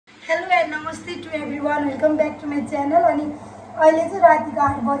Hello and नमस्ते to everyone, welcome back to my channel. अनि अहिले चाहिँ रातिको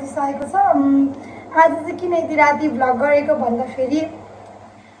 8 बजिसकेको छ। आज चाहिँ किन यति राति भ्लग गरेको भन्दाखेरि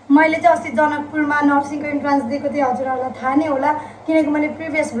मैले चाहिँ अस्ति जनकपुरमा नर्सिङको इन्ट्रान्स दिएको थिएँ। हजुरहरूलाई थाहा नै होला, किनकि मैले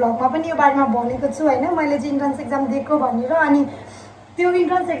प्रिभियस भ्लगमा पनि यो बारेमा भनेको छु होइन, मैले चाहिँ इन्ट्रान्स एक्जाम दिएको भनेर। अनि त्यो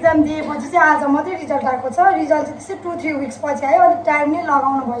इन्ट्रान्स एक्जाम दिएपछि चाहिँ आज मात्रै रिजल्ट आएको छ। रिजल्ट चाहिँ त्यस्तै 2-3 विक्स पछि आयो। अलिक टाइम नै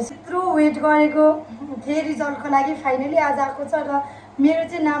लगाउनु भएछ। यत्रो वेट गरेको थिएँ रिजल्टको लागि, फाइनली आज आएको छ र मेरो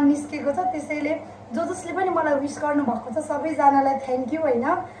चाहिँ नाम निस्केको छ। त्यसैले जसले पनि मलाई विश गर्नुभएको छ सबैजनालाई थ्याङ्क यू होइन।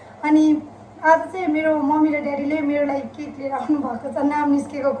 अनि आज चाहिँ मेरो मम्मी र ड्याडीले मेरो लागि केक लिएर आउनु भएको छ नाम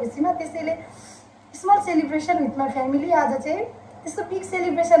निस्केको खुसीमा। त्यसैले small celebration with my family. आज चाहिँ त्यस्तो बिग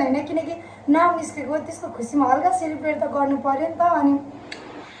सेलिब्रेसन होइन, किनकि नाम निस्केको त्यसको खुसीमा हल्का सेलिब्रेट त गर्नु पर्यो नि त। अनि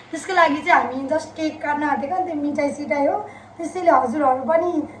त्यसको लागि चाहिँ हामी जस्ट केक काट्न आँटेको नि, त्यो मिठाई सिटाई हो। त्यसैले हजुरहरू पनि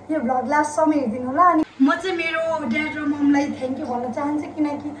यो भ्लग लास्टसम्म हेरिदिनु होला। अनि म चाहिँ मेरो ड्याड र ममलाई थ्याङ्क यू भन्न चाहन्छु,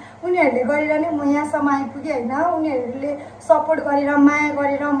 किनकि उनीहरूले गरेर नै म यहाँसम्म आइपुगेँ होइन। उनीहरूले सपोर्ट गरेर माया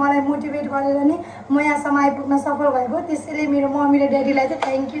गरेर मलाई मोटिभेट गरेर नै म यहाँसम्म आइपुग्न सफल भएको। त्यसैले मेरो मम्मी र ड्याडीलाई चाहिँ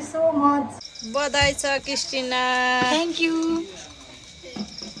थ्याङ्क यू सो मच। बधाई छ क्रिस्टिना। Thank you.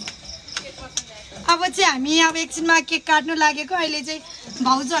 अब चाहिँ हामी एकछिनमा केक काट्नु लागेको। अहिले चाहिँ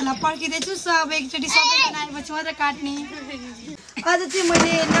भाउजूहरूलाई पर्खिँदैछु। सो अब एकचोटि सबैजना आएपछि मात्रै काट्ने। आज चाहिँ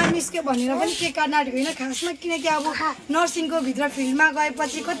मैले नाम निस्क्यो भनेर पनि केक काट्न आँटेको होइन खासमा, किनकि अब नर्सिङको भित्र फिल्डमा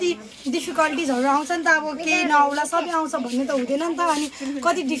गएपछि कति डिफिकल्टिजहरू आउँछ नि त। अब केही नआउला सबै आउँछ भन्ने त हुँदैन नि त। अनि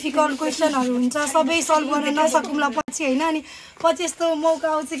कति डिफिकल्ट क्वेसनहरू हुन्छ, सबै सल्भ गर्न नसकौँला पछि होइन। अनि पछि यस्तो मौका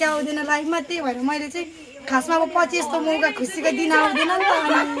आउँछ कि आउँदैन लाइफमा, त्यही भएर मैले चाहिँ खासमा अब पछि यस्तो मौका खुसीको दिन आउँदैन नि त।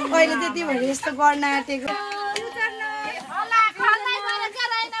 अनि अहिले चाहिँ त्यही भएर यस्तो गर्न आँटेको।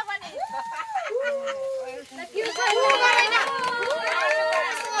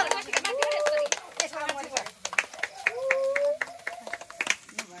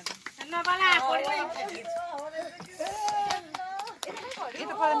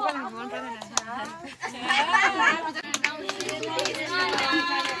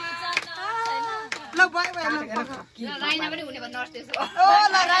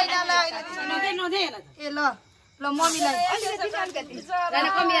 ल मम्मीलाई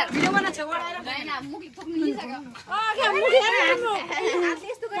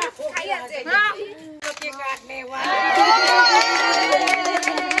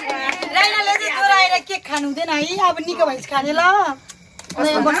केक खानु हुँदैन है, अब निको भएपछि खाने। ल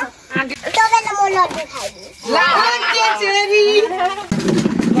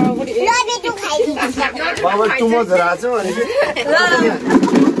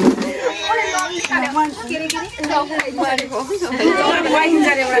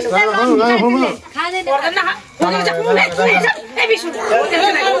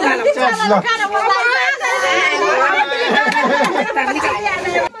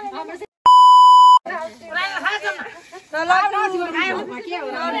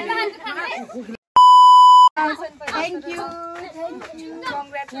थ्याङ्क यू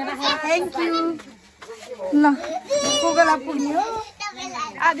थ्याङ्क यू। ल कोकोला पुग्ने हो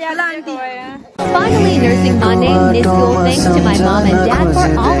आधा aunty. Finally nursing my name this school thanks to my mom and dad for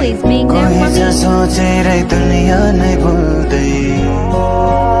always being there for me. सोचेरै दुनिया नै भुल्दै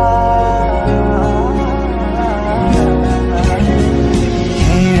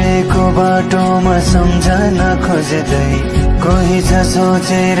हिँडेको बाटोमा सम्झन खोज्दै कोही छ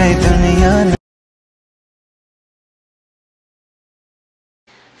सोचेरै दुनिया।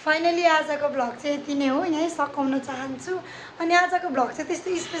 फाइनली आजको भ्लग चाहिँ यति नै हो, यहीँ सघाउन चाहन्छु। अनि आजको भ्लग चाहिँ त्यस्तो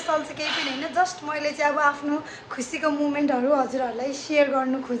स्पेसल चाहिँ केही पनि होइन, जस्ट मैले चाहिँ अब आफ्नो खुसीको मोमेन्टहरू हजुरहरूलाई सेयर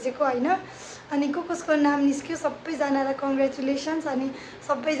गर्नु खोजेको होइन। अनि कसको नाम निस्क्यो सबैजनालाई कङ्ग्रेचुलेसन्स। अनि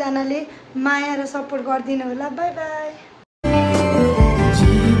सबैजनाले माया र सपोर्ट गरिदिनु होला। By by.